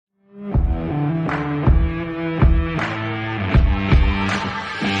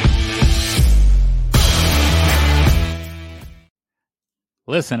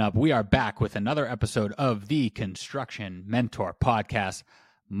Listen up. We are back with another episode of the Construction Mentor Podcast.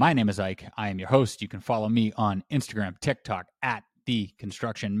 My name is Ike. I am your host. You can follow me on Instagram, TikTok at the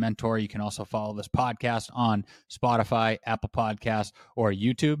Construction Mentor. You can also follow this podcast on Spotify, Apple Podcasts, or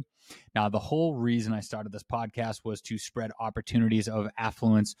YouTube. Now, the whole reason I started this podcast was to spread opportunities of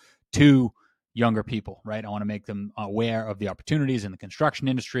affluence to younger people, right? I want to make them aware of the opportunities in the construction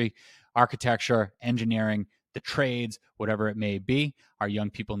industry, architecture, engineering, the trades, whatever it may be. Our young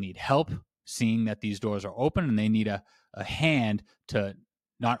people need help seeing that these doors are open, and they need a hand to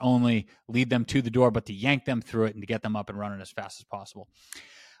not only lead them to the door, but to yank them through it and to get them up and running as fast as possible.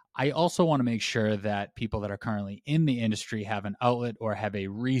 I also want to make sure that people that are currently in the industry have an outlet or have a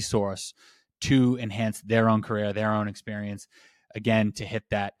resource to enhance their own career, their own experience, again, to hit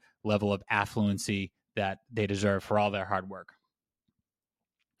that level of affluency that they deserve for all their hard work.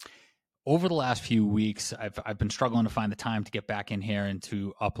 Over the last few weeks, I've been struggling to find the time to get back in here and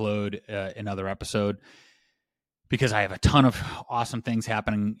to upload another episode because I have a ton of awesome things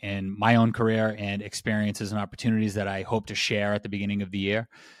happening in my own career and experiences and opportunities that I hope to share at the beginning of the year.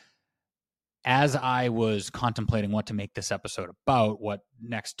 As I was contemplating what to make this episode about, what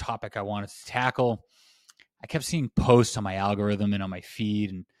next topic I wanted to tackle, I kept seeing posts on my algorithm and on my feed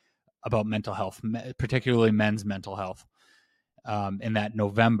and about mental health, particularly men's mental health. In that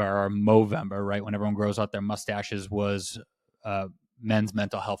November or Movember, right, when everyone grows out their mustaches, was Men's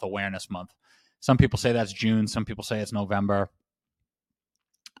Mental Health Awareness Month. Some people say that's June. Some people say it's November.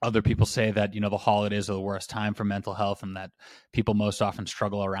 Other people say that, the holidays are the worst time for mental health and that people most often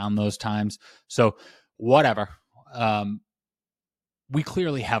struggle around those times. So whatever. We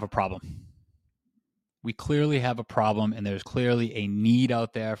clearly have a problem. And there's clearly a need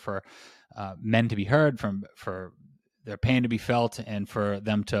out there for men to be heard, for their pain to be felt, and for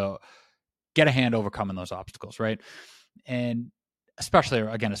them to get a hand overcoming those obstacles, right? And especially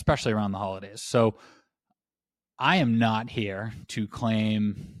around the holidays. So I am not here to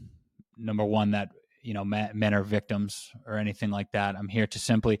claim, number one, that men are victims or anything like that. I'm here to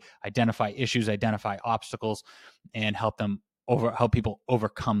simply identify issues, identify obstacles, and help people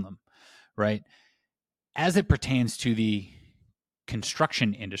overcome them, right? As it pertains to the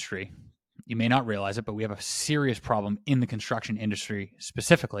construction industry, you may not realize it, but we have a serious problem in the construction industry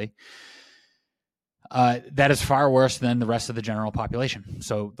specifically that is far worse than the rest of the general population.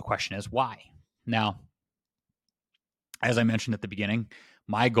 So the question is, why? Now, as I mentioned at the beginning,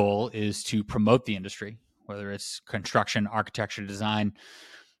 my goal is to promote the industry, whether it's construction, architecture, design.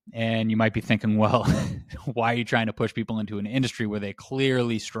 And you might be thinking, well, why are you trying to push people into an industry where they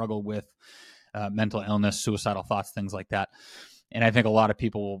clearly struggle with mental illness, suicidal thoughts, things like that? And I think a lot of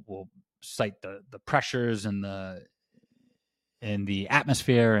people will cite the pressures and the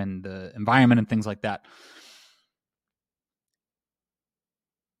atmosphere and the environment and things like that.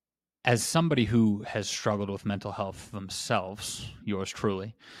 As somebody who has struggled with mental health themselves, yours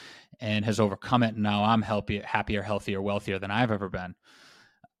truly, and has overcome it, and now I'm happier, healthier, wealthier than I've ever been,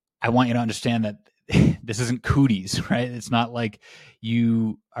 I want you to understand that this isn't cooties, right? It's not like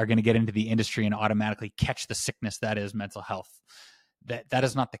you are going to get into the industry and automatically catch the sickness that is mental health. That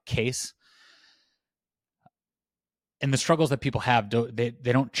is not the case. And the struggles that people have, they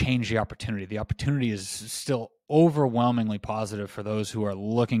don't change the opportunity. The opportunity is still overwhelmingly positive for those who are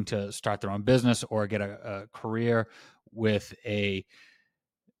looking to start their own business or get a career with a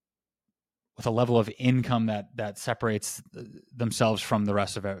level of income that separates themselves from the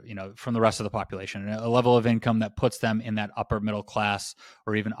rest of the population, and a level of income that puts them in that upper middle class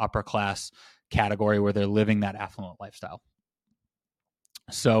or even upper class category where they're living that affluent lifestyle.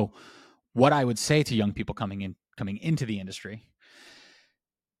 So what I would say to young people coming into the industry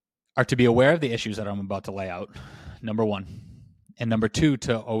are to be aware of the issues that I'm about to lay out, number one. And number two,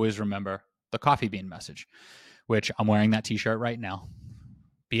 to always remember the coffee bean message, which I'm wearing that t-shirt right now.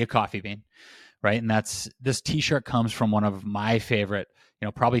 Be a coffee bean, right? And this t-shirt comes from one of my favorite,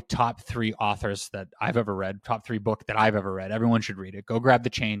 probably top 3 authors that I've ever read, top 3 book that I've ever read. Everyone should read it. Go grab The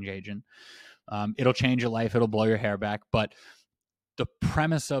Change Agent. It'll change your life. It'll blow your hair back. But the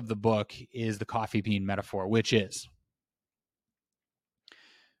premise of the book is the coffee bean metaphor, which is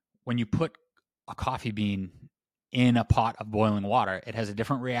when you put a coffee bean in a pot of boiling water, it has a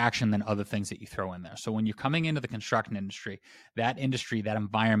different reaction than other things that you throw in there. So when you're coming into the construction industry, that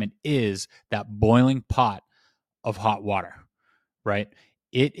environment is that boiling pot of hot water, right?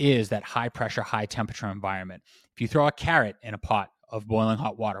 It is that high pressure, high temperature environment. If you throw a carrot in a pot of boiling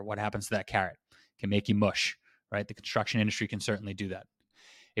hot water, what happens to that carrot? It can make you mush, right? The construction industry can certainly do that.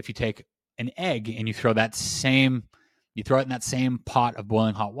 If you take an egg and you throw it in that same pot of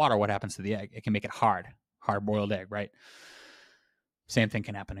boiling hot water, what happens to the egg? It can make it hard-boiled egg, right? Same thing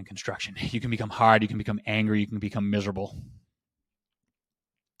can happen in construction. You can become hard, you can become angry, you can become miserable.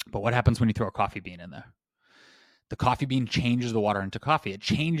 But what happens when you throw a coffee bean in there? The coffee bean changes the water into coffee. It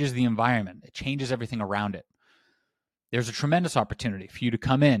changes the environment. It changes everything around it. There's a tremendous opportunity for you to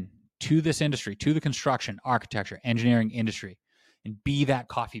come in to this industry, to the construction, architecture, engineering industry, and be that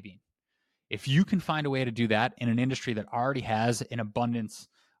coffee bean. If you can find a way to do that in an industry that already has an abundance,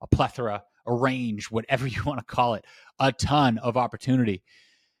 a plethora, a range, whatever you want to call it, a ton of opportunity,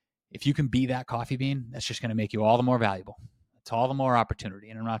 if you can be that coffee bean, that's just going to make you all the more valuable. It's all the more opportunity.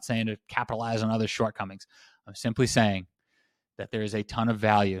 And I'm not saying to capitalize on other shortcomings. I'm simply saying that there is a ton of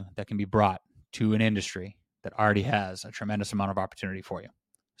value that can be brought to an industry that already has a tremendous amount of opportunity for you.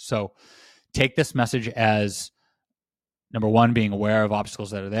 So take this message as, number one, being aware of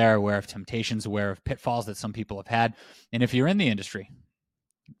obstacles that are there, aware of temptations, aware of pitfalls that some people have had. And if you're in the industry,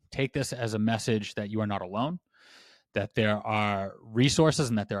 take this as a message that you are not alone, that there are resources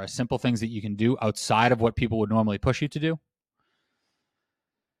and that there are simple things that you can do outside of what people would normally push you to do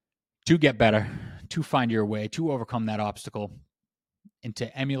to get better, to find your way, to overcome that obstacle, and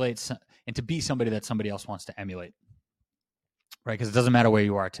to emulate and to be somebody that somebody else wants to emulate. Right? Because it doesn't matter where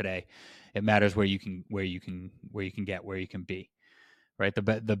you are today. It matters where you can be. Right?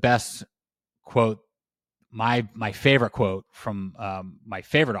 The best quote, my favorite quote from my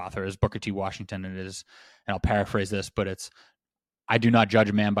favorite author is Booker T. Washington, and I'll paraphrase this, but it's, "I do not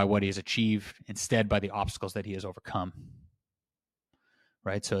judge a man by what he has achieved, instead by the obstacles that he has overcome."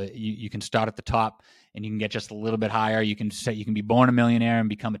 Right? So you can start at the top and you can get just a little bit higher. You can say you can be born a millionaire and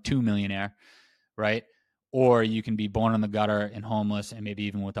become a 2 millionaire, right? Or you can be born in the gutter and homeless and maybe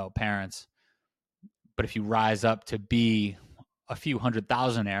even without parents. But if you rise up to be a few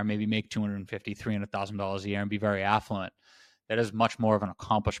 $100,000-aire, maybe make $250,000, $300,000 a year and be very affluent, that is much more of an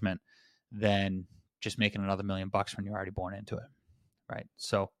accomplishment than just making another $1 million when you're already born into it, right?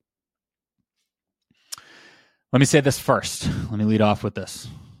 So let me say this first. Let me lead off with this.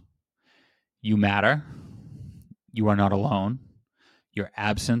 You matter. You are not alone. Your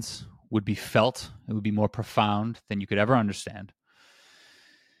absence would be felt. It would be more profound than you could ever understand.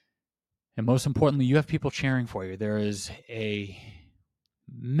 And most importantly, you have people cheering for you. There is a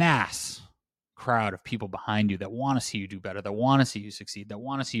mass crowd of people behind you that want to see you do better, that want to see you succeed, that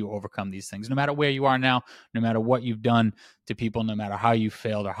want to see you overcome these things, no matter where you are now, no matter what you've done to people, no matter how you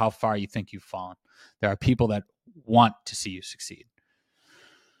failed or how far you think you've fallen. There are people that want to see you succeed.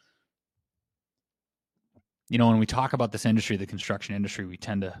 You know, when we talk about this industry, the construction industry, we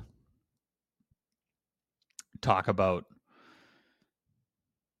tend to talk about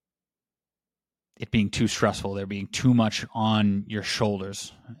it being too stressful, there being too much on your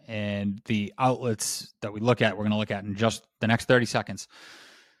shoulders. And the outlets that we look at, we're going to look at in just the next 30 seconds,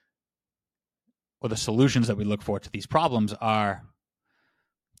 or the solutions that we look for to these problems, are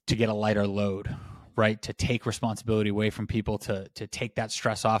to get a lighter load, right? To take responsibility away from people, to take that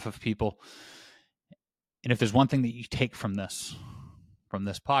stress off of people. And if there's one thing that you take from this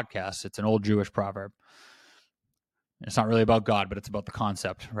podcast, it's an old Jewish proverb. It's not really about God, but it's about the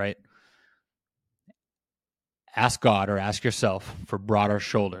concept, right? Ask God or ask yourself for broader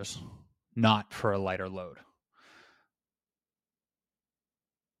shoulders, not for a lighter load.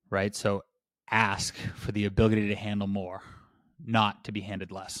 Right? So ask for the ability to handle more, not to be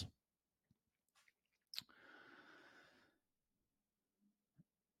handed less.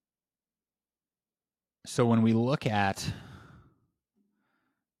 So when we look at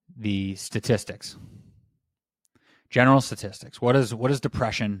the statistics, general statistics, what does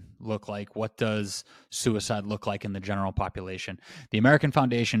depression look like? What does suicide look like in the general population? The American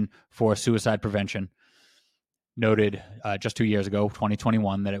Foundation for Suicide Prevention noted just 2 years ago,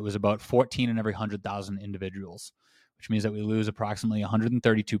 2021, that it was about 14 in every 100,000 individuals, which means that we lose approximately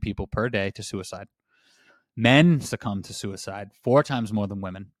 132 people per day to suicide. Men succumb to suicide 4 times more than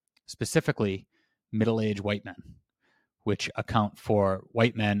women, specifically middle-aged white men, which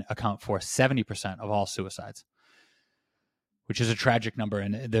white men account for 70% of all suicides, which is a tragic number.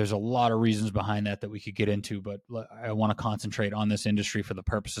 And there's a lot of reasons behind that we could get into, but I want to concentrate on this industry for the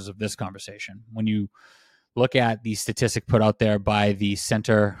purposes of this conversation. When you look at the statistic put out there by the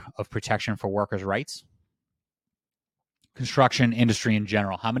Center of Protection for Workers' Rights, construction industry in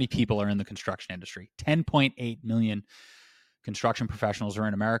general, how many people are in the construction industry? 10.8 million construction professionals are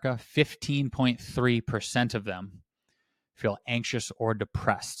in America. 15.3% of them feel anxious or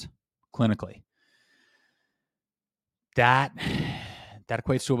depressed clinically. That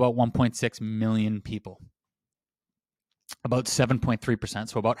equates to about 1.6 million people. About 7.3%,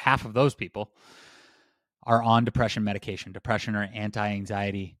 so about half of those people, are on depression medication. Depression or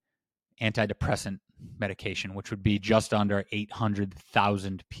anti-anxiety, antidepressant medication, which would be just under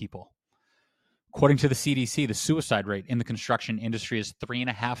 800,000 people. According to the CDC, the suicide rate in the construction industry is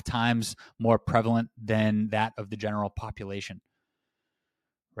 3.5 times more prevalent than that of the general population.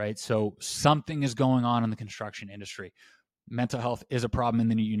 Right? So something is going on in the construction industry. Mental health is a problem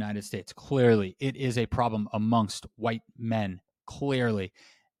in the United States. Clearly, it is a problem amongst white men. Clearly.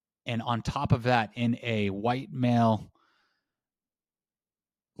 And on top of that, in a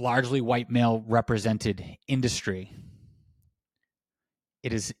largely white male represented industry,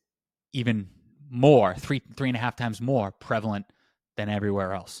 it is even more, 3.5 times more prevalent than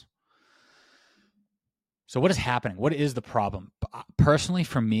everywhere else. So what is happening? What is the problem? Personally,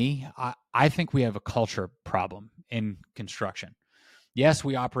 for me, I think we have a culture problem in construction. Yes,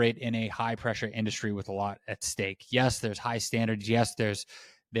 we operate in a high pressure industry with a lot at stake. Yes, there's high standards. Yes, there's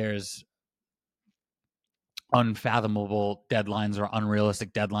unfathomable deadlines or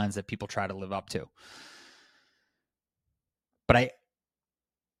unrealistic deadlines that people try to live up to. But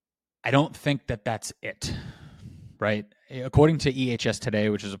I don't think that that's it, right? According to EHS Today,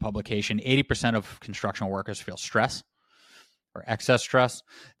 which is a publication, 80% of construction workers feel stress or excess stress.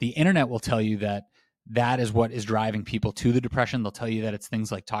 The internet will tell you that that is what is driving people to the depression. They'll tell you that it's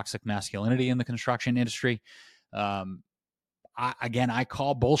things like toxic masculinity in the construction industry. I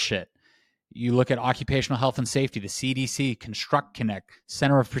call bullshit. You look at occupational health and safety, the CDC, Construct Connect,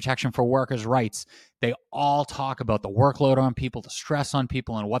 Center of Protection for Workers' Rights. They all talk about the workload on people, the stress on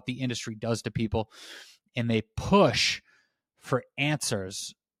people, and what the industry does to people. And they push for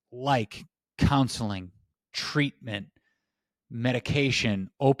answers like counseling, treatment, medication,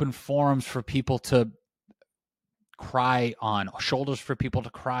 open forums for people to cry on, shoulders for people to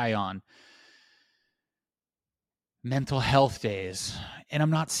cry on, mental health days. And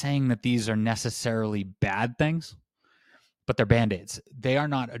I'm not saying that these are necessarily bad things, but they're Band-Aids. They are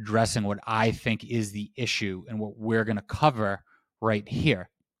not addressing what I think is the issue and what we're going to cover right here.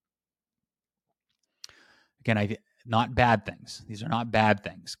 Again, not bad things. These are not bad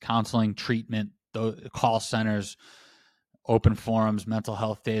things. Counseling, treatment, call centers, open forums, mental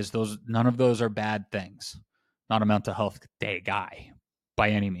health days, none of those are bad things. Not a mental health day guy by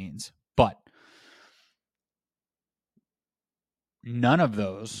any means, but none of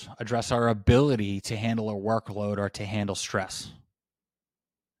those address our ability to handle a workload or to handle stress.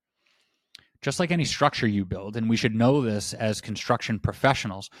 Just like any structure you build, and we should know this as construction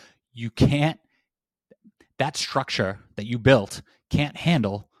professionals, that structure that you built can't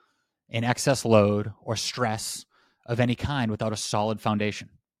handle an excess load or stress of any kind without a solid foundation.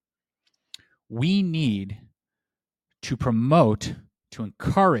 We need to promote, to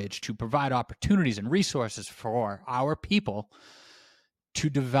encourage, to provide opportunities and resources for our people to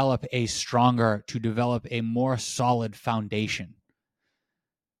develop a more solid foundation.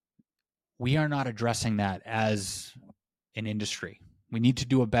 We are not addressing that as an industry. We need to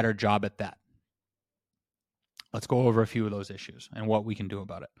do a better job at that. Let's go over a few of those issues and what we can do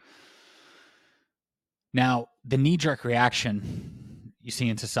about it. Now, the knee-jerk reaction you see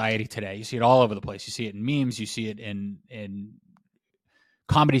in society today, you see it all over the place. You see it in memes, you see it in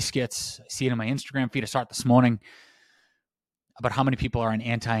comedy skits. I see it in my Instagram feed. I saw it this morning about how many people are on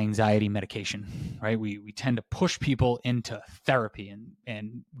anti-anxiety medication, right? We tend to push people into therapy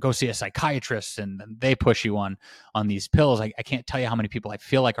and go see a psychiatrist, and then they push you on these pills. I can't tell you how many people I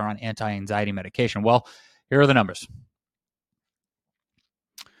feel like are on anti-anxiety medication. Well, here are the numbers.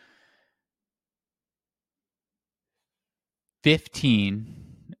 15%,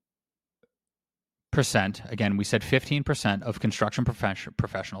 again, we said 15% of construction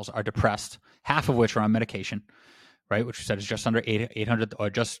professionals are depressed, half of which are on medication, right? Which we said is just under 800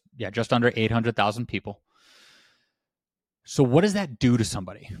 or just under 800,000 people. So what does that do to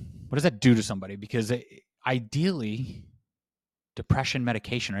somebody? What does that do to somebody? Because ideally, depression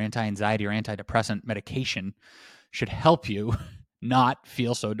medication or anti-anxiety or antidepressant medication should help you not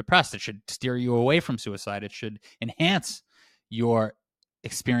feel so depressed. It should steer you away from suicide. It should enhance your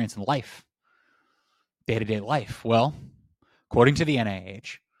experience in life, day-to-day life. Well, according to the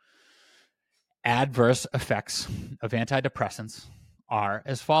NIH, adverse effects of antidepressants are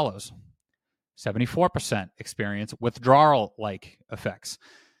as follows. 74% experience withdrawal-like effects.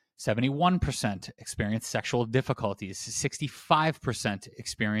 71% experience sexual difficulties. 65%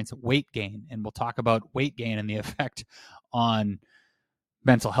 experience weight gain. And we'll talk about weight gain and the effect on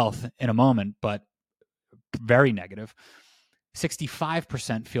mental health in a moment, but very negative.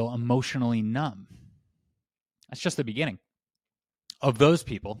 65% feel emotionally numb. That's just the beginning. Of those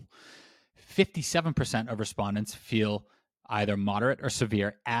people, 57% of respondents feel either moderate or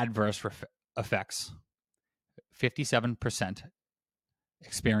severe adverse effects. 57%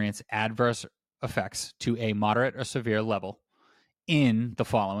 experience adverse effects to a moderate or severe level in the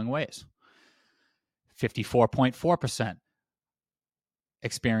following ways. 54.4%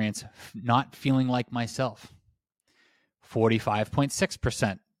 experience not feeling like myself.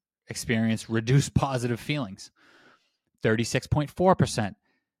 45.6% experience reduced positive feelings. 36.4%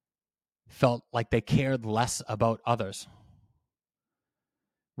 felt like they cared less about others,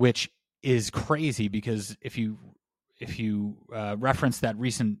 which is crazy because if you reference that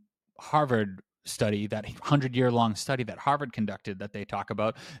recent Harvard study, that 100-year-long study that Harvard conducted that they talk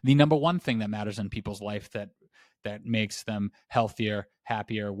about, the number one thing that matters in people's life that makes them healthier,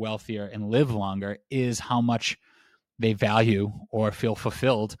 happier, wealthier, and live longer is how much they value or feel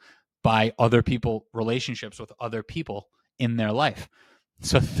fulfilled by other people, relationships with other people in their life.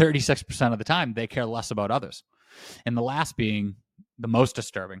 So 36% of the time, they care less about others. And the last being the most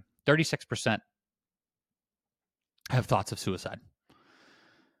disturbing, 36% have thoughts of suicide.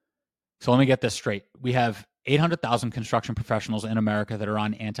 So let me get this straight. We have 800,000 construction professionals in America that are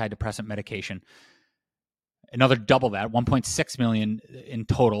on antidepressant medication. Another double that, 1.6 million in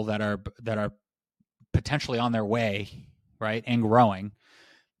total that are potentially on their way, right, and growing.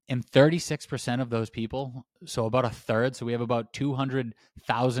 And 36% of those people, so about a third, so we have about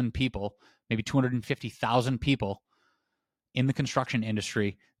 200,000 people, maybe 250,000 people in the construction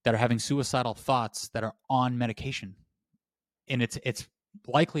industry that are having suicidal thoughts that are on medication. And it's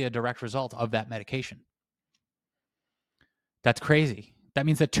likely a direct result of that medication. That's crazy. That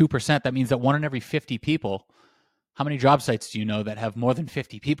means that 2%, that means that 1 in every 50 people, how many job sites do you know that have more than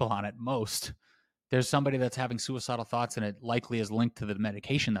 50 people on it? Most. There's somebody that's having suicidal thoughts and it likely is linked to the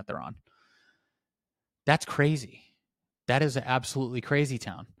medication that they're on. That's crazy. That is absolutely crazy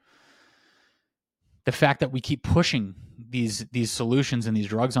town. The fact that we keep pushing these solutions and these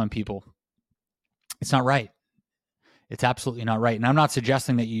drugs on people, it's not right. It's absolutely not right. And I'm not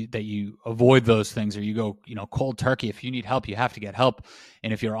suggesting that you avoid those things or you go, cold turkey. If you need help, you have to get help.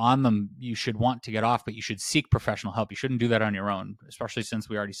 And if you're on them, you should want to get off, but you should seek professional help. You shouldn't do that on your own, especially since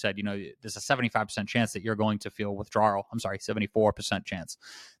we already said, there's a 75% chance that you're going to feel withdrawal. 74% chance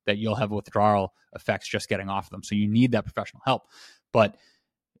that you'll have withdrawal effects just getting off them. So you need that professional help. But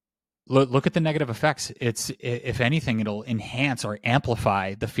look at the negative effects. It's, if anything, it'll enhance or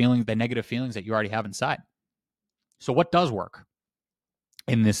amplify the negative feelings that you already have inside. So what does work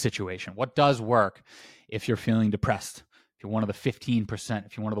in this situation? What does work if you're feeling depressed? If you're one of the 15%,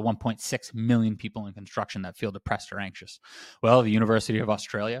 if you're one of the 1.6 million people in construction that feel depressed or anxious? Well, the University of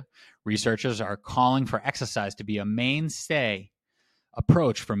Australia, researchers are calling for exercise to be a mainstay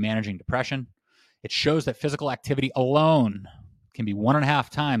approach for managing depression. It shows that physical activity alone can be 1.5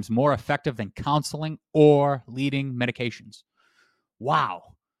 times more effective than counseling or leading medications. Wow.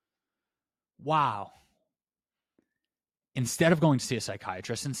 Instead of going to see a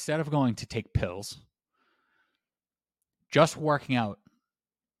psychiatrist, instead of going to take pills, just working out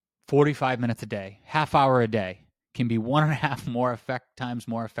 45 minutes a day, half hour a day, can be 1.5 times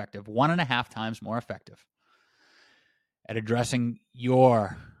more effective, 1.5 times more effective at addressing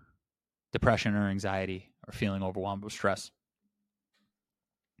your depression or anxiety or feeling overwhelmed with stress.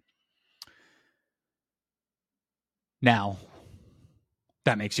 Now,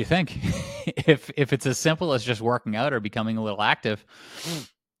 that makes you think. if it's as simple as just working out or becoming a little active,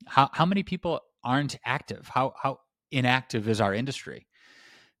 how many people aren't active? How inactive is our industry?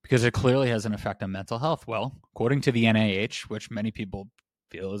 Because it clearly has an effect on mental health. Well, according to the NIH, which many people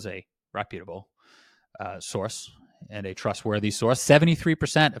feel is a reputable source and a trustworthy source,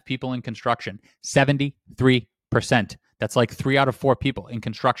 73% of people in construction, 73%, that's like 3 out of 4 people in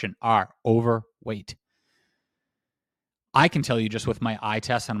construction are overweight. I can tell you just with my eye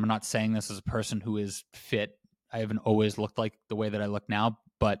test, and I'm not saying this as a person who is fit. I haven't always looked like the way that I look now,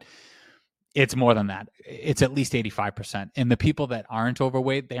 but it's more than that. It's at least 85%. And the people that aren't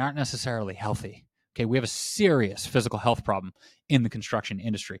overweight, they aren't necessarily healthy. Okay, we have a serious physical health problem in the construction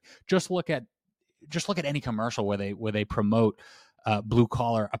industry. Just look at any commercial where they promote blue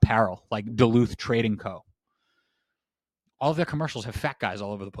collar apparel, like Duluth Trading Co. All of their commercials have fat guys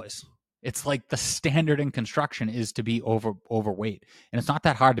all over the place. It's like the standard in construction is to be overweight. And it's not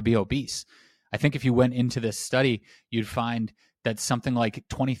that hard to be obese. I think if you went into this study, you'd find that something like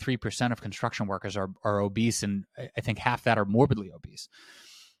 23% of construction workers are obese, and I think half that are morbidly obese,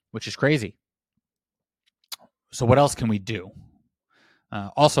 which is crazy. So what else can we do?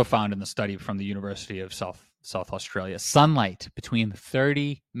 Also found in the study from the University of South Australia, sunlight between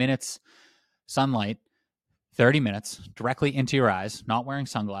 30 minutes directly into your eyes, not wearing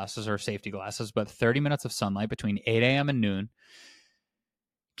sunglasses or safety glasses, but 30 minutes of sunlight between 8 a.m. and noon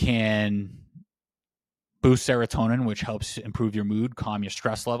can boost serotonin, which helps improve your mood, calm your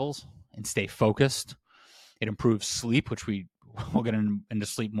stress levels, and stay focused. It improves sleep, which we'll get into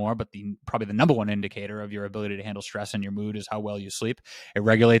sleep more, but probably the number one indicator of your ability to handle stress and your mood is how well you sleep. It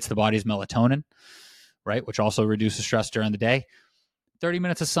regulates the body's melatonin, right, which also reduces stress during the day. 30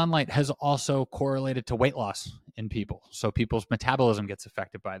 minutes of sunlight has also correlated to weight loss in people. So people's metabolism gets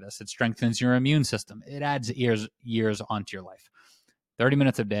affected by this. It strengthens your immune system. It adds years onto your life. 30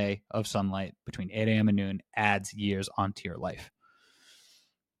 minutes a day of sunlight between 8 a.m. and noon adds years onto your life.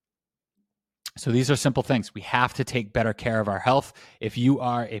 So these are simple things. We have to take better care of our health. If you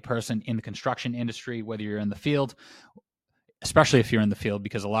are a person in the construction industry, whether you're in the field, especially if you're in the field,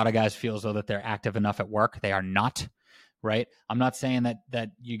 because a lot of guys feel as though that they're active enough at work. They are not, right? I'm not saying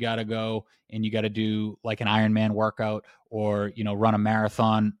that you got to go and you got to do like an Ironman workout or, run a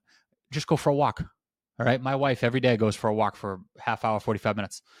marathon. Just go for a walk. All right. My wife every day goes for a walk for half hour, 45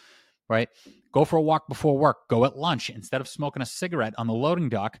 minutes, right? Go for a walk before work. Go at lunch. Instead of smoking a cigarette on the loading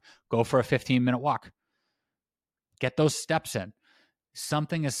dock, go for a 15-minute walk. Get those steps in.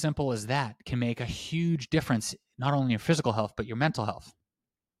 Something as simple as that can make a huge difference, not only in your physical health, but your mental health.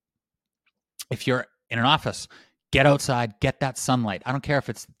 If you're in an office, get outside, get that sunlight. I don't care if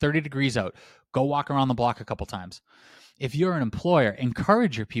it's 30 degrees out. Go walk around the block a couple times. If you're an employer,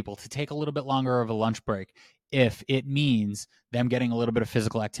 encourage your people to take a little bit longer of a lunch break if it means them getting a little bit of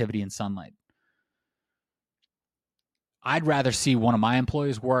physical activity and sunlight. I'd rather see one of my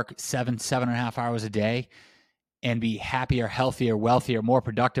employees work 7.5 hours a day and be happier, healthier, wealthier, more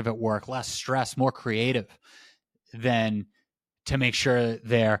productive at work, less stress, more creative, than to make sure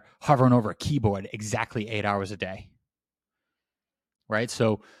they're hovering over a keyboard exactly 8 hours a day. Right?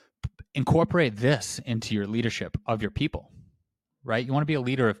 So incorporate this into your leadership of your people, right? You want to be a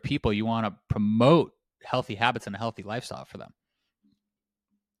leader of people. You want to promote healthy habits and a healthy lifestyle for them.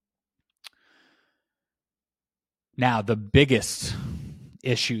 Now, the biggest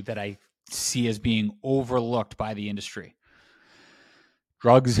issue that I see as being overlooked by the industry,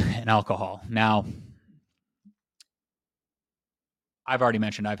 drugs and alcohol. Now, I've already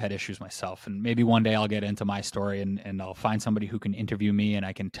mentioned I've had issues myself, and maybe one day I'll get into my story and I'll find somebody who can interview me and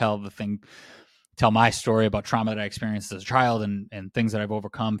I can tell my story about trauma that I experienced as a child and things that I've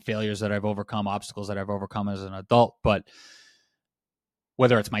overcome, failures that I've overcome, obstacles that I've overcome as an adult. But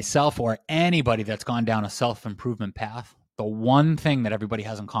whether it's myself or anybody that's gone down a self-improvement path, the one thing that everybody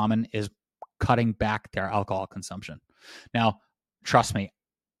has in common is cutting back their alcohol consumption. Now, trust me,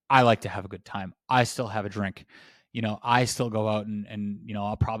 I like to have a good time. I still have a drink. I still go out and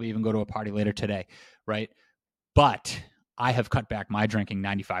I'll probably even go to a party later today, right? But I have cut back my drinking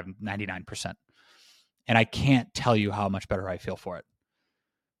 95, 99%. And I can't tell you how much better I feel for it.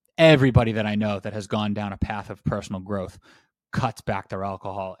 Everybody that I know that has gone down a path of personal growth cuts back their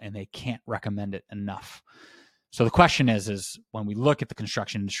alcohol, and they can't recommend it enough. So the question is when we look at the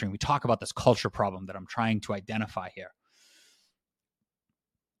construction industry and we talk about this culture problem that I'm trying to identify here,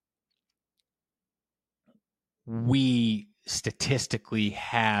 we statistically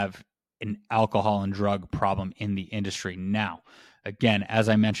have an alcohol and drug problem in the industry now. Again, as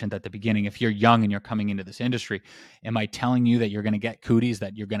I mentioned at the beginning, if you're young and you're coming into this industry, am I telling you that you're going to get cooties,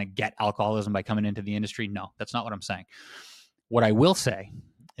 that you're going to get alcoholism by coming into the industry? No, that's not what I'm saying. What I will say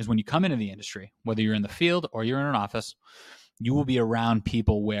is when you come into the industry, whether you're in the field or you're in an office, you will be around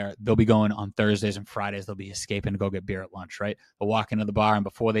people where they'll be going on Thursdays and Fridays. They'll be escaping to go get beer at lunch, right? They'll walk into the bar, and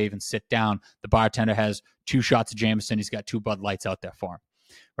before they even sit down, the bartender has 2 shots of Jameson. He's got 2 Bud Lights out there for him,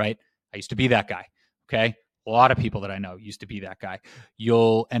 right? I used to be that guy, okay? A lot of people that I know used to be that guy.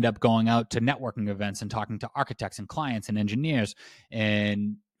 You'll end up going out to networking events and talking to architects and clients and engineers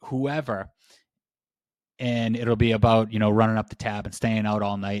and whoever, and it'll be about, running up the tab and staying out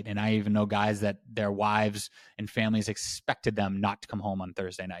all night. And I even know guys that their wives and families expected them not to come home on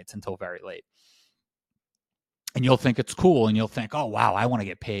Thursday nights until very late. And you'll think it's cool, and you'll think, oh, wow, I want to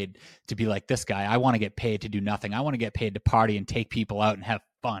get paid to be like this guy. I want to get paid to do nothing. I want to get paid to party and take people out and have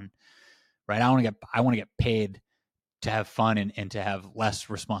fun, right? I want to get paid to have fun and to have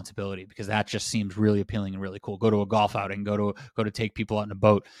less responsibility, because that just seems really appealing and really cool. Go to a golf outing, go to take people out in a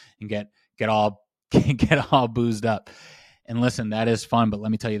boat and get all boozed up. And listen, that is fun, but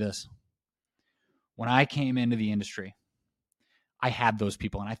let me tell you this. When I came into the industry, I had those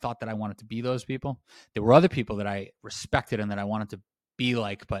people, and I thought that I wanted to be those people. There were other people that I respected and that I wanted to be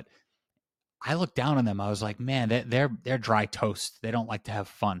like, but I looked down on them. I was like, man, they're dry toast. They don't like to have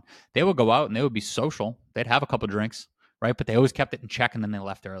fun. They would go out and they would be social. They'd have a couple drinks, right? But they always kept it in check, and then they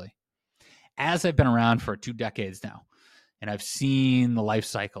left early. As I've been around for 2 decades now, and I've seen the life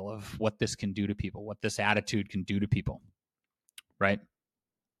cycle of what this can do to people, what this attitude can do to people, right?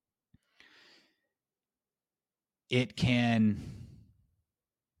 It can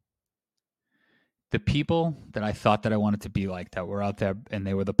The people that I thought that I wanted to be like, that were out there and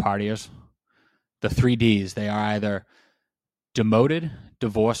they were the partiers, the 3Ds, they are either demoted,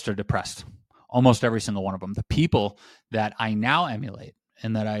 divorced, or depressed. Almost every single one of them. The people that I now emulate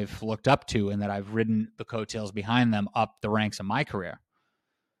and that I've looked up to and that I've ridden the coattails behind them up the ranks of my career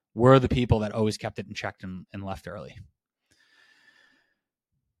were the people that always kept it in check and left early.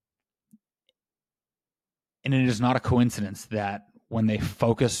 And it is not a coincidence that when they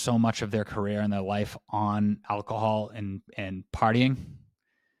focus so much of their career and their life on alcohol and partying,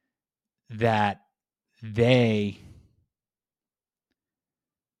 that they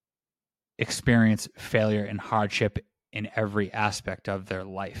experience failure and hardship in every aspect of their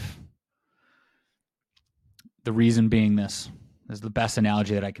life. The reason being this is the best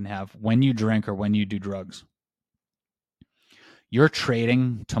analogy that I can have. When you drink or when you do drugs, you're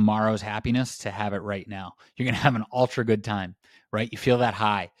trading tomorrow's happiness to have it right now. You're going to have an ultra good time, right? You feel that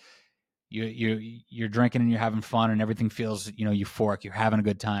high. You're drinking and you're having fun and everything feels, euphoric. You're having a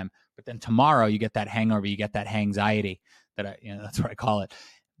good time. But then tomorrow you get that hangover, you get that hangxiety that's what I call it.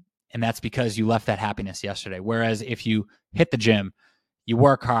 And that's because you left that happiness yesterday. Whereas if you hit the gym, you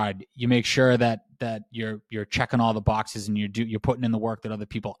work hard, you make sure that you're checking all the boxes and you're putting in the work that other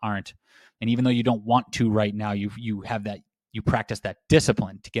people aren't. And even though you don't want to right now, you have that, you practice that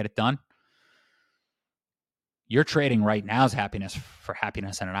discipline to get it done. You're trading right now's happiness for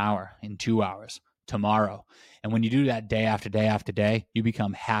happiness in an hour, in 2 hours, tomorrow. And when you do that day after day after day, you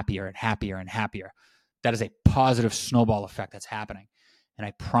become happier and happier and happier. That is a positive snowball effect that's happening. And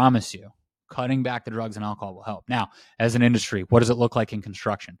I promise you, cutting back the drugs and alcohol will help. Now, as an industry, what does it look like in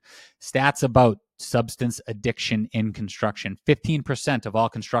construction? Stats about substance addiction in construction. 15% of all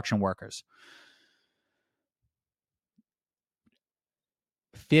construction workers.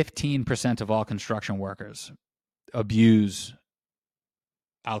 15% of all construction workers abuse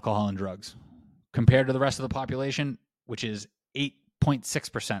alcohol and drugs compared to the rest of the population, which is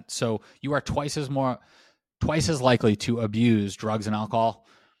 8.6%. So you are twice as likely to abuse drugs and alcohol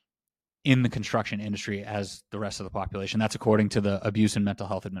in the construction industry as the rest of the population. That's according to the Abuse and Mental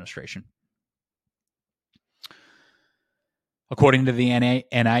Health Administration. According to the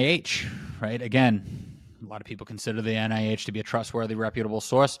NIH, right? Again, a lot of people consider the NIH to be a trustworthy, reputable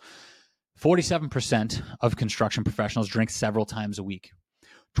source. 47% of construction professionals drink several times a week.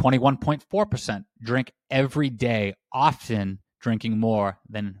 21.4% drink every day, often drinking more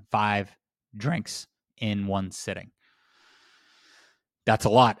than 5 drinks in one sitting. That's a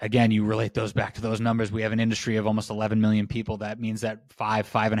lot. Again, you relate those back to those numbers. We have an industry of almost 11 million people. That means that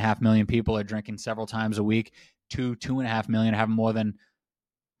 5.5 million people are drinking several times a week. 2.5 million have more than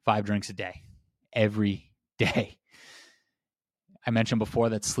 5 drinks a day, every day. I mentioned before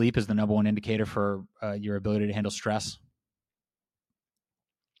that sleep is the number one indicator for your ability to handle stress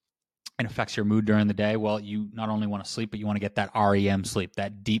and affects your mood during the day. Well, you not only want to sleep, but you want to get that REM sleep,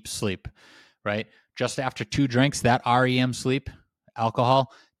 that deep sleep, right? Just after 2 drinks, that REM sleep,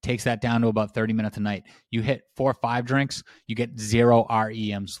 alcohol, takes that down to about 30 minutes a night. You hit 4 or 5 drinks, you get 0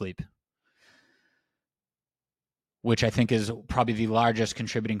 REM sleep, which I think is probably the largest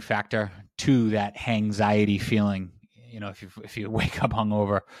contributing factor to that hangxiety feeling. If you wake up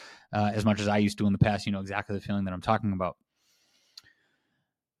hungover, as much as I used to in the past, you know exactly the feeling that I'm talking about.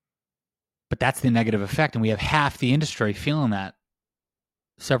 But that's the negative effect, and we have half the industry feeling that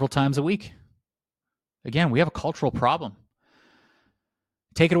several times a week. Again, we have a cultural problem.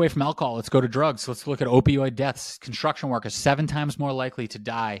 Take it away from alcohol. Let's go to drugs. Let's look at opioid deaths. Construction workers 7 times more likely to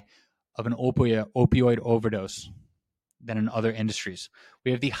die of an opioid overdose than in other industries.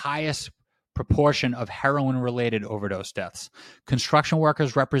 We have the highest proportion of heroin-related overdose deaths. Construction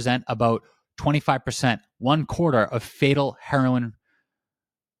workers represent about 25%, 1/4 of fatal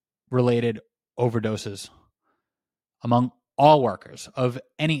heroin-related overdoses among all workers of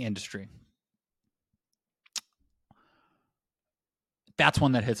any industry. That's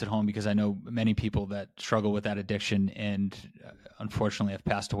one that hits at home because I know many people that struggle with that addiction and unfortunately have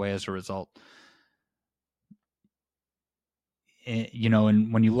passed away as a result.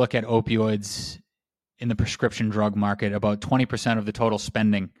 And when you look at opioids in the prescription drug market, about 20% of the total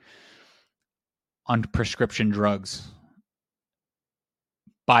spending on prescription drugs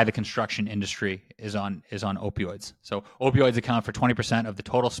by the construction industry is on opioids. So opioids account for 20% of the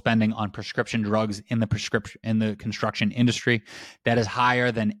total spending on prescription drugs in the construction industry. That is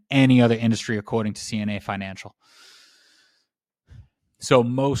higher than any other industry according to CNA Financial. So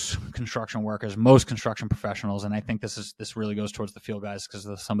most construction workers, most construction professionals, and I think this really goes towards the field guys because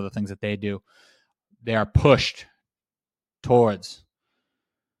of some of the things that they do, they are pushed towards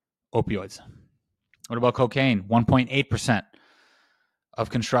opioids. What about cocaine? 1.8% of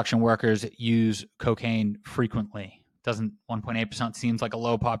construction workers use cocaine frequently. 1.8% seems like a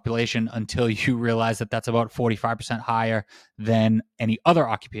low population until you realize that that's about 45% higher than any other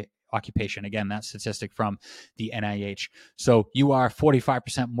occupation. Again, that statistic from the NIH. So you are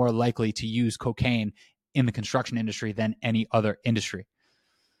 45% more likely to use cocaine in the construction industry than any other industry.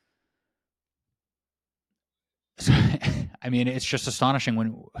 So, I mean, it's just astonishing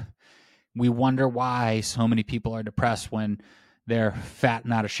when we wonder why so many people are depressed when they're fat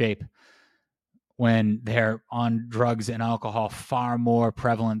and out of shape, when they're on drugs and alcohol far more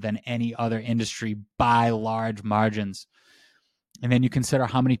prevalent than any other industry by large margins. And then you consider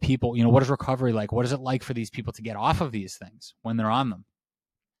how many people, what is recovery like? What is it like for these people to get off of these things when they're on them?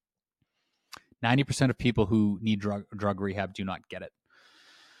 90% of people who need drug rehab do not get it.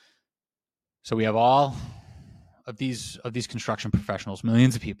 So we have all of these construction professionals,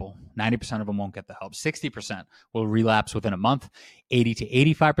 millions of people. 90% of them won't get the help. 60% will relapse within a month. 80 to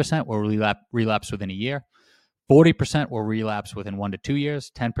 85% will relapse within a year. 40% will relapse within 1 to 2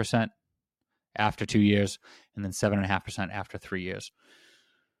 years. 10% after 2 years, and then 7.5% after 3 years.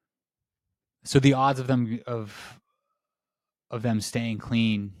 So the odds of them staying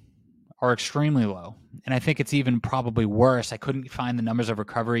clean are extremely low. And I think it's even probably worse. I couldn't find the numbers of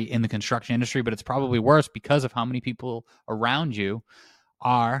recovery in the construction industry, but it's probably worse because of how many people around you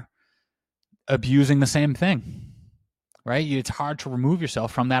are abusing the same thing, right? It's hard to remove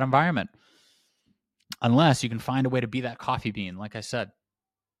yourself from that environment unless you can find a way to be that coffee bean, like I said,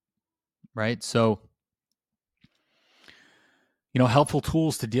 right? So, helpful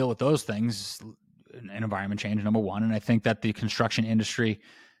tools to deal with those things, an environment change, number one. And I think that the construction industry,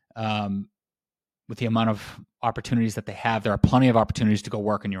 with the amount of opportunities that they have, there are plenty of opportunities to go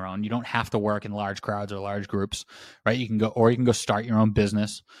work on your own. You don't have to work in large crowds or large groups, right? You can go start your own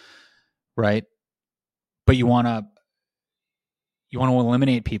business, right? But you want to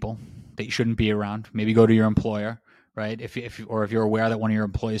eliminate people that you shouldn't be around. Maybe go to your employer, right? If you're aware that one of your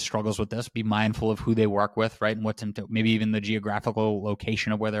employees struggles with this, be mindful of who they work with, right? And maybe even the geographical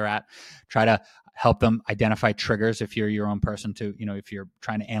location of where they're at. Try to help them identify triggers. If you're your own person if you're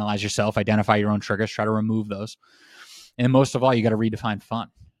trying to analyze yourself, identify your own triggers, try to remove those. And most of all, you got to redefine fun.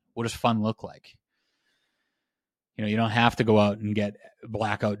 What does fun look like? You don't have to go out and get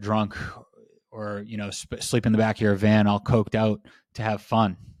blackout drunk or, sleep in the back of your van all coked out to have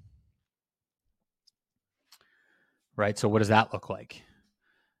fun. Right? So what does that look like?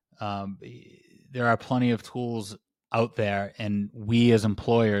 There are plenty of tools out there, and we as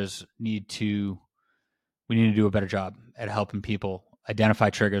employers need to do a better job at helping people identify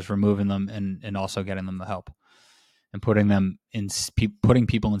triggers, removing them, and also getting them the help and putting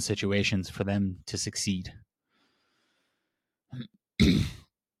people in situations for them to succeed.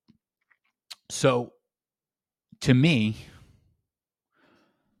 So to me,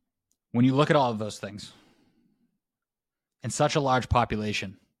 when you look at all of those things and such a large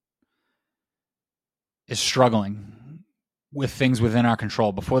population is struggling with things within our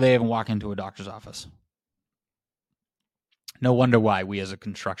control before they even walk into a doctor's office, no wonder why we as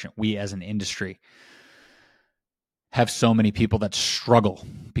an industry have so many people that struggle,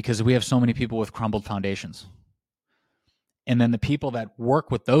 because we have so many people with crumbled foundations. And then the people that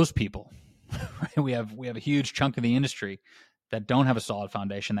work with those people, right? We have a huge chunk of the industry that don't have a solid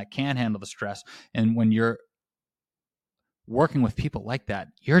foundation, that can't handle the stress. And when you're working with people like that,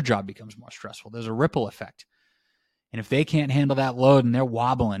 your job becomes more stressful. There's a ripple effect. And if they can't handle that load and they're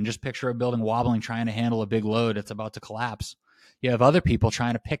wobbling, just picture a building wobbling, trying to handle a big load that's about to collapse. You have other people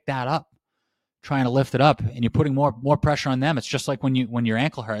trying to pick that up, trying to lift it up, and you're putting more pressure on them. It's just like when your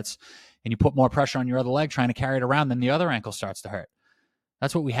ankle hurts and you put more pressure on your other leg trying to carry it around, then the other ankle starts to hurt.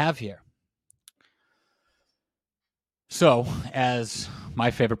 That's what we have here. So, as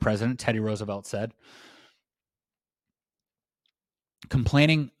my favorite president, Teddy Roosevelt, said,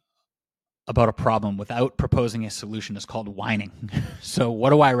 complaining about a problem without proposing a solution is called whining. So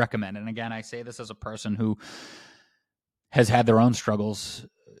what do I recommend? And again, I say this as a person who has had their own struggles,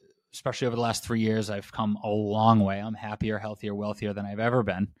 especially over the last 3 years. I've come a long way. I'm happier, healthier, wealthier than I've ever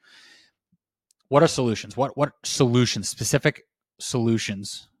been. What are solutions? What solutions, specific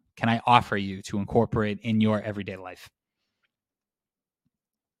solutions, can I offer you to incorporate in your everyday life?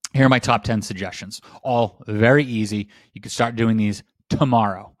 Here are my top 10 suggestions. All very easy. You can start doing these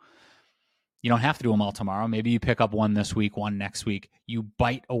tomorrow. You don't have to do them all tomorrow. Maybe you pick up one this week, one next week. You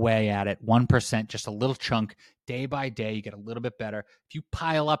bite away at it, 1%, just a little chunk, day by day. You get a little bit better. If you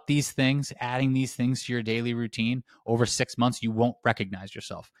pile up these things, adding these things to your daily routine over 6 months, you won't recognize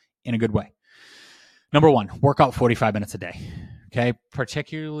yourself in a good way. Number one, work out 45 minutes a day. Okay?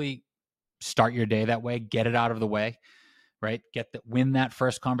 Particularly start your day that way. Get it out of the way. right? Win that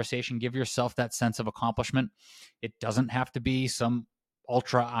first conversation. Give yourself that sense of accomplishment. It doesn't have to be some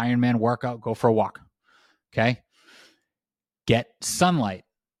ultra Ironman workout. Go for a walk. Okay. Get sunlight.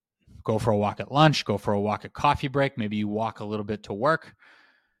 Go for a walk at lunch. Go for a walk at coffee break. Maybe you walk a little bit to work.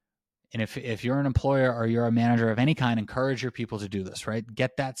 And if you're an employer or you're a manager of any kind, encourage your people to do this, right?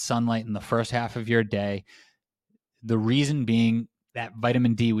 Get that sunlight in the first half of your day. The reason being that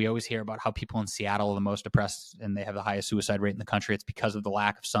vitamin D, we always hear about how people in Seattle are the most depressed and they have the highest suicide rate in the country. It's because of the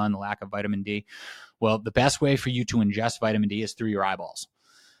lack of sun, the lack of vitamin D. Well, the best way for you to ingest vitamin D is through your eyeballs,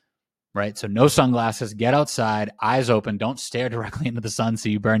 right? So no sunglasses, get outside, eyes open, don't stare directly into the sun so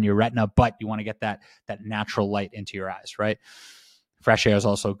you burn your retina, but you want to get that natural light into your eyes, right? Fresh air is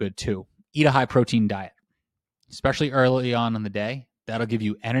also good too. Eat a high protein diet, especially early on in the day. That'll give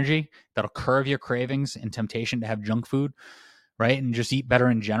you energy. That'll curb your cravings and temptation to have junk food, right? And just eat better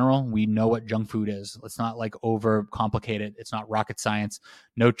in general. We know what junk food is. Let's not like over complicate it. It's not rocket science.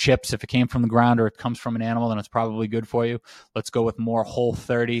 No chips. If it came from the ground or it comes from an animal, then it's probably good for you. Let's go with more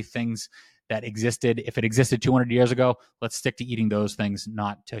Whole30 things that existed. If it existed 200 years ago, let's stick to eating those things,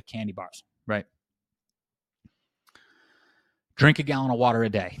 not to candy bars, right? Drink a gallon of water a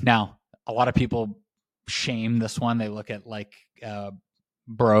day. Now, a lot of people shame this one. They look at like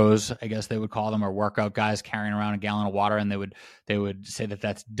bros, I guess they would call them, or workout guys carrying around a gallon of water, and they would say that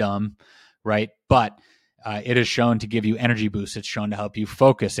that's dumb, right? But it is shown to give you energy boosts. It's shown to help you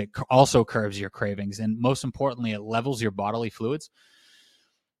focus. It also curbs your cravings, and most importantly, it levels your bodily fluids,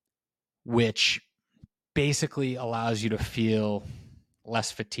 which basically allows you to feel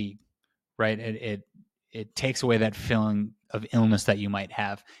less fatigue, right? It takes away that feeling of illness that you might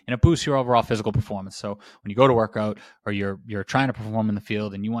have, and it boosts your overall physical performance. So when you go to work out or you're trying to perform in the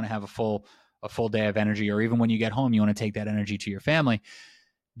field and you want to have a full day of energy, or even when you get home, you want to take that energy to your family,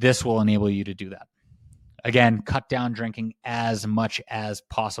 this will enable you to do that. Again, cut down drinking as much as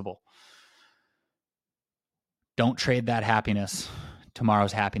possible. Don't trade that happiness,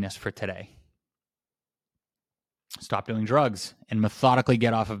 tomorrow's happiness, for today. Stop doing drugs and methodically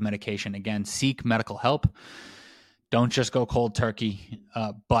get off of medication. Again, seek medical help. Don't just go cold turkey,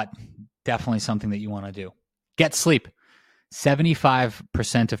 but definitely something that you want to do. Get sleep.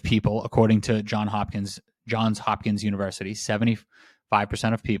 75% of people, according to Johns Hopkins University,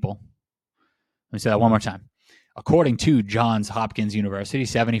 75% of people, let me say that one more time. According to Johns Hopkins University,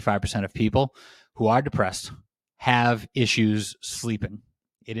 75% of people who are depressed have issues sleeping.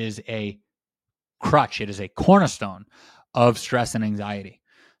 It is a crutch. It is a cornerstone of stress and anxiety.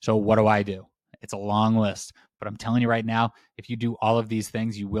 So what do? It's a long list, but I'm telling you right now, if you do all of these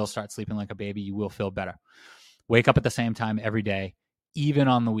things, you will start sleeping like a baby. You will feel better. Wake up at the same time every day, even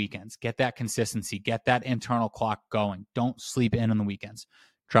on the weekends. Get that consistency. Get that internal clock going. Don't sleep in on the weekends.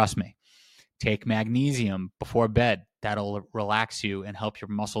 Trust me. Take magnesium before bed. That'll relax you and help your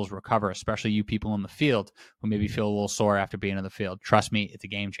muscles recover, especially you people in the field who maybe feel a little sore after being in the field. Trust me, it's a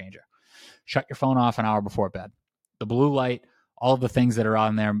game changer. Shut your phone off an hour before bed. The blue light, all of the things that are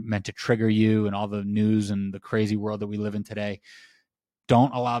on there meant to trigger you, and all the news and the crazy world that we live in today,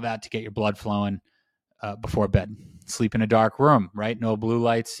 don't allow that to get your blood flowing before bed. Sleep in a dark room, right? No blue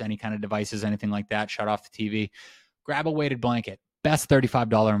lights, any kind of devices, anything like that. Shut off the TV. Grab a weighted blanket. Best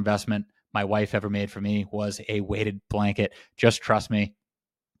 $35 investment my wife ever made for me was a weighted blanket. Just trust me.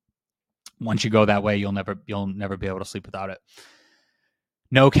 Once you go that way, you'll never be able to sleep without it.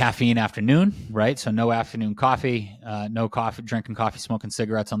 No caffeine afternoon, right? So no afternoon coffee, no coffee, drinking coffee, smoking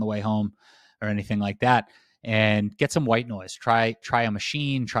cigarettes on the way home or anything like that. And get some white noise. Try a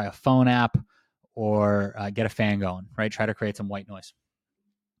machine, try a phone app, or get a fan going, right? Try to create some white noise.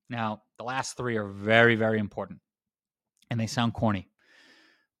 Now, the last three are very, very important, and they sound corny,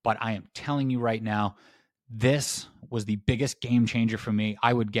 but I am telling you right now, this was the biggest game changer for me.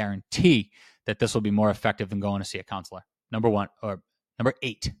 I would guarantee that this will be more effective than going to see a counselor. Number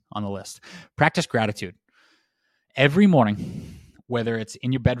 8 on the list. Practice gratitude. Every morning, whether it's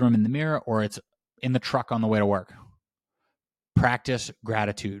in your bedroom in the mirror or it's in the truck on the way to work, practice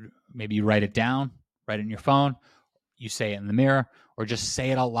gratitude. Maybe you write it down, write it in your phone, you say it in the mirror, or just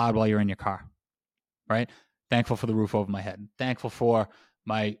say it out loud while you're in your car, right? Thankful for the roof over my head. Thankful for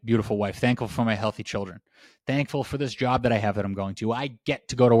my beautiful wife. Thankful for my healthy children. Thankful for this job that I have that I'm going to. I get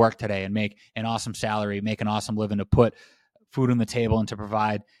to go to work today and make an awesome salary, make an awesome living, to put food on the table and to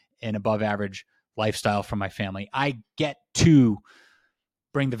provide an above average lifestyle for my family. I get to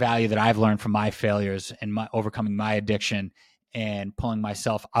bring the value that I've learned from my failures and my overcoming my addiction and pulling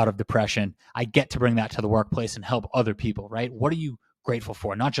myself out of depression. I get to bring that to the workplace and help other people, right? What are you grateful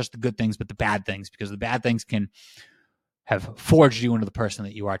for? Not just the good things, but the bad things, because the bad things can have forged you into the person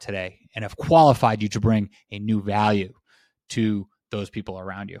that you are today and have qualified you to bring a new value to those people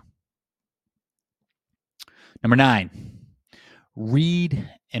around you. Number 9, read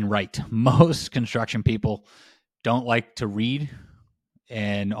and write. Most construction people don't like to read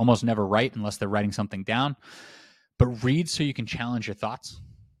and almost never write unless they're writing something down. But read so you can challenge your thoughts.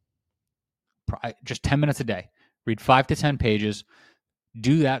 Just 10 minutes a day. Read 5 to 10 pages.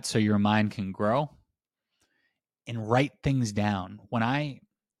 Do that so your mind can grow, and write things down. When I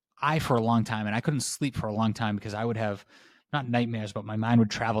for a long time, and I couldn't sleep for a long time because I would have not nightmares, but my mind would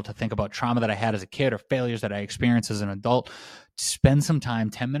travel to think about trauma that I had as a kid or failures that I experienced as an adult. Spend some time,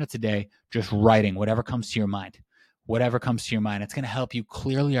 10 minutes a day, just writing whatever comes to your mind. Whatever comes to your mind. It's going to help you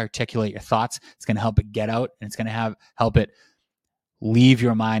clearly articulate your thoughts. It's going to help it get out, and it's going to help it leave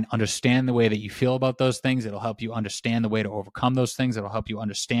your mind, understand the way that you feel about those things. It'll help you understand the way to overcome those things. It'll help you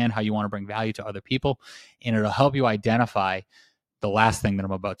understand how you want to bring value to other people, and it'll help you identify the last thing that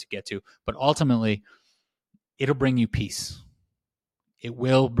I'm about to get to. But ultimately, it'll bring you peace. It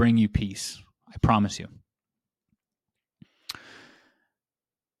will bring you peace. I promise you.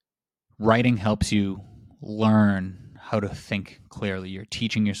 Writing helps you learn how to think clearly. You're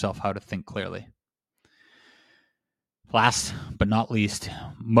teaching yourself how to think clearly. Last but not least,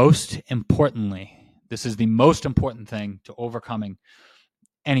 most importantly, this is the most important thing to overcoming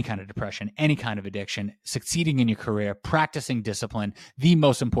any kind of depression, any kind of addiction, succeeding in your career, practicing discipline. The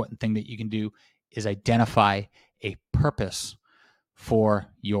most important thing that you can do is identify a purpose for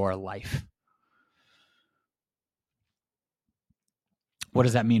your life. What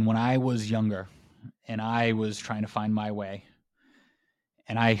does that mean? When I was younger and I was trying to find my way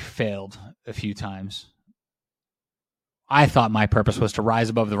and I failed a few times, I thought my purpose was to rise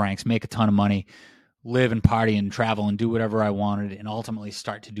above the ranks, make a ton of money, live and party and travel and do whatever I wanted, and ultimately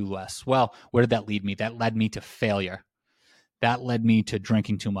start to do less. Well, where did that lead me? That led me to failure. That led me to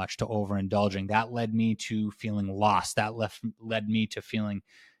drinking too much, to overindulging. That led me to feeling lost. That led me to feeling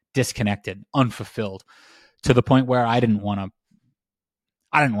disconnected, unfulfilled, to the point where I didn't want to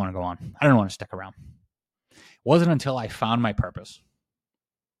go on. I didn't want to stick around. It wasn't until I found my purpose,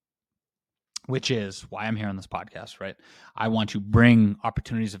 which is why I'm here on this podcast, right? I want to bring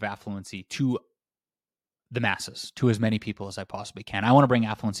opportunities of affluency to the masses, to as many people as I possibly can. I want to bring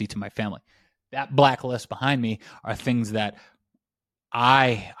affluency to my family. That black list behind me are things that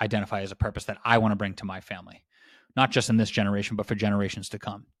I identify as a purpose that I want to bring to my family, not just in this generation, but for generations to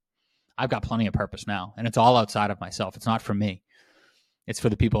come. I've got plenty of purpose now, and it's all outside of myself. It's not for me. It's for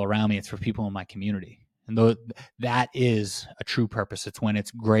the people around me. It's for people in my community. And that is a true purpose. It's when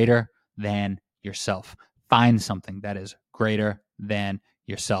it's greater than yourself. Find something that is greater than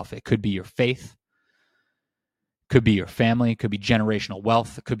yourself. It could be your faith, could be your family, could be generational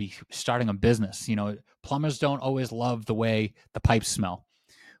wealth, it could be starting a business. Plumbers don't always love the way the pipes smell,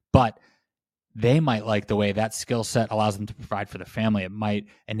 but they might like the way that skill set allows them to provide for their family. It might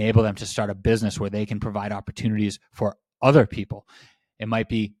enable them to start a business where they can provide opportunities for other people. It might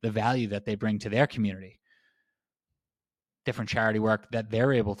be the value that they bring to their community. Different charity work that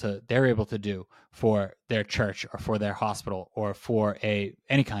they're able to do for their church or for their hospital or for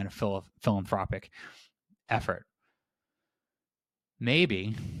any kind of philanthropic effort.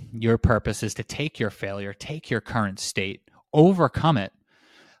 Maybe your purpose is to take your failure, take your current state, overcome it,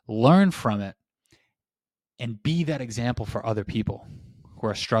 learn from it, and be that example for other people who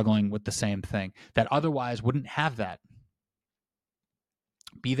are struggling with the same thing that otherwise wouldn't have that.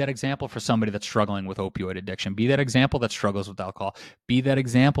 Be that example for somebody that's struggling with opioid addiction. Be that example that struggles with alcohol. Be that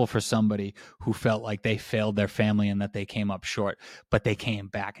example for somebody who felt like they failed their family and that they came up short, but they came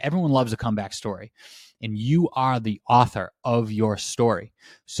back. Everyone loves a comeback story, and you are the author of your story.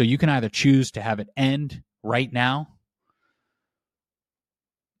 So you can either choose to have it end right now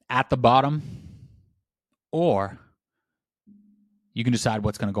at the bottom, or you can decide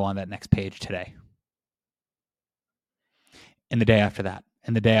what's going to go on that next page today, and the day after that,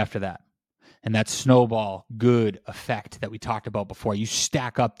 and the day after that. And that snowball good effect that we talked about before. You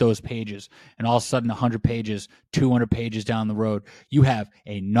stack up those pages, and all of a sudden 100 pages, 200 pages down the road, you have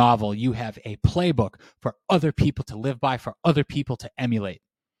a novel, you have a playbook for other people to live by, for other people to emulate.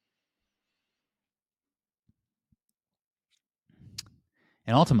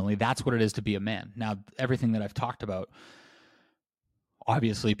 And ultimately, that's what it is to be a man. Now, everything that I've talked about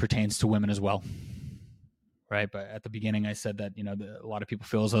obviously pertains to women as well. Right. But at the beginning, I said that, a lot of people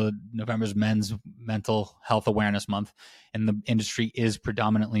feel as though November's Men's Mental Health Awareness Month, and the industry is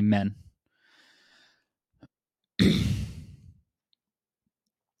predominantly men.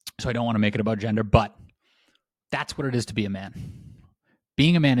 So I don't want to make it about gender, but that's what it is to be a man.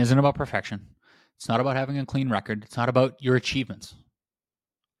 Being a man isn't about perfection. It's not about having a clean record. It's not about your achievements.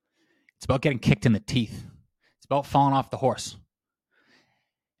 It's about getting kicked in the teeth. It's about falling off the horse.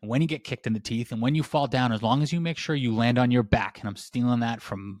 And when you get kicked in the teeth and when you fall down, as long as you make sure you land on your back, and I'm stealing that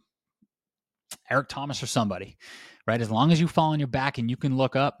from Eric Thomas or somebody, right? As long as you fall on your back and you can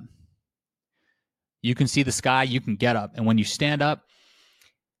look up, you can see the sky, you can get up. And when you stand up,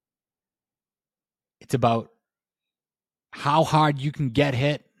 it's about how hard you can get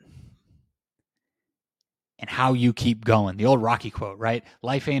hit and how you keep going. The old Rocky quote, right?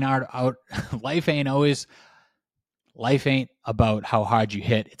 Life ain't about how hard you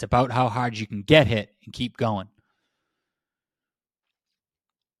hit. It's about how hard you can get hit and keep going.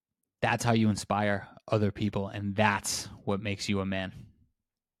 That's how you inspire other people, and that's what makes you a man.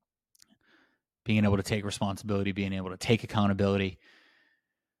 Being able to take responsibility, being able to take accountability,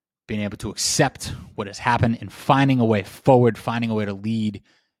 being able to accept what has happened, and finding a way forward, finding a way to lead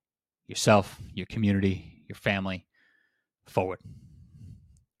yourself, your community, your family forward.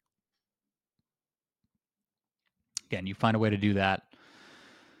 Again, you find a way to do that.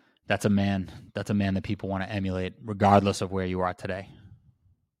 That's a man that people want to emulate, regardless of where you are today.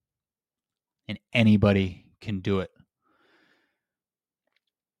 And anybody can do it.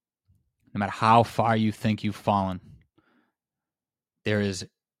 No matter how far you think you've fallen, there is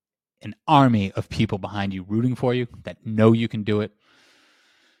an army of people behind you rooting for you that know you can do it.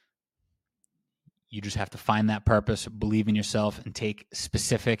 You just have to find that purpose, believe in yourself, and take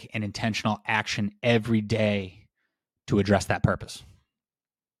specific and intentional action every day to address that purpose.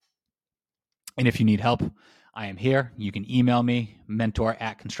 And if you need help, I am here. You can email me,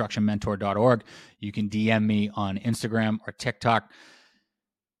 mentor@constructionmentor.org. You can DM me on Instagram or TikTok.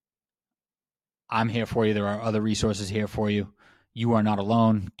 I'm here for you. There are other resources here for you. You are not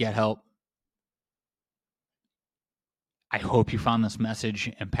alone. Get help. I hope you found this message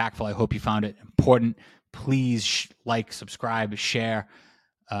impactful. I hope you found it important. Please like, subscribe, share.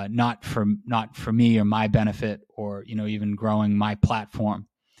 Not for me or my benefit, or even growing my platform.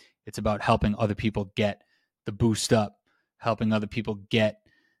 It's about helping other people get the boost up, helping other people get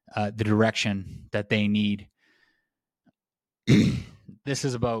the direction that they need. This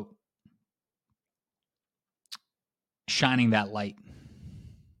is about shining that light.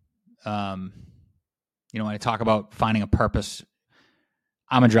 When I talk about finding a purpose,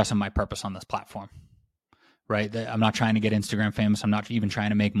 I'm addressing my purpose on this platform, right? I'm not trying to get Instagram famous. I'm not even trying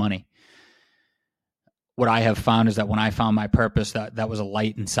to make money. What I have found is that when I found my purpose, that was a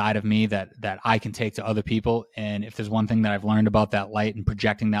light inside of me that I can take to other people. And if there's one thing that I've learned about that light and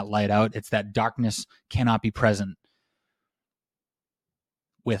projecting that light out, it's that darkness cannot be present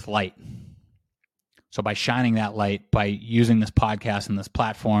with light. So by shining that light, by using this podcast and this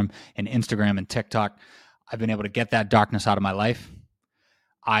platform and Instagram and TikTok, I've been able to get that darkness out of my life.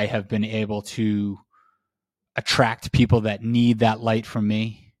 I have been able to attract people that need that light from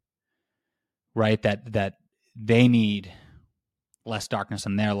me, right? That they need less darkness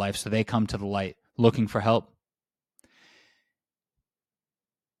in their life, so they come to the light looking for help.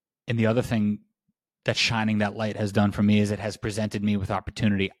 And the other thing that shining that light has done for me is it has presented me with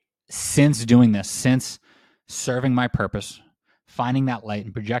opportunity. Since doing this, since serving my purpose, finding that light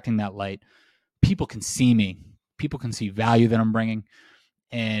and projecting that light, people can see me. People can see value that I'm bringing.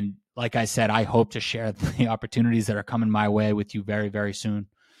 And like I said, I hope to share the opportunities that are coming my way with you very, very soon.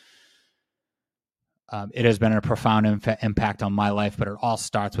 It has been a profound impact on my life, but it all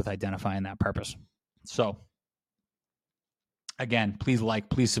starts with identifying that purpose. So again, please like,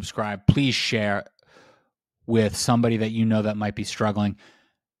 please subscribe, please share with somebody that you know that might be struggling,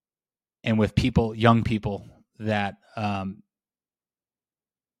 and with people, young people that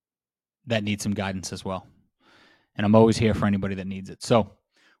that need some guidance as well. And I'm always here for anybody that needs it. So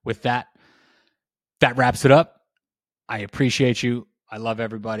with that wraps it up. I appreciate you. I love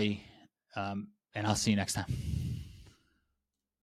everybody. And I'll see you next time.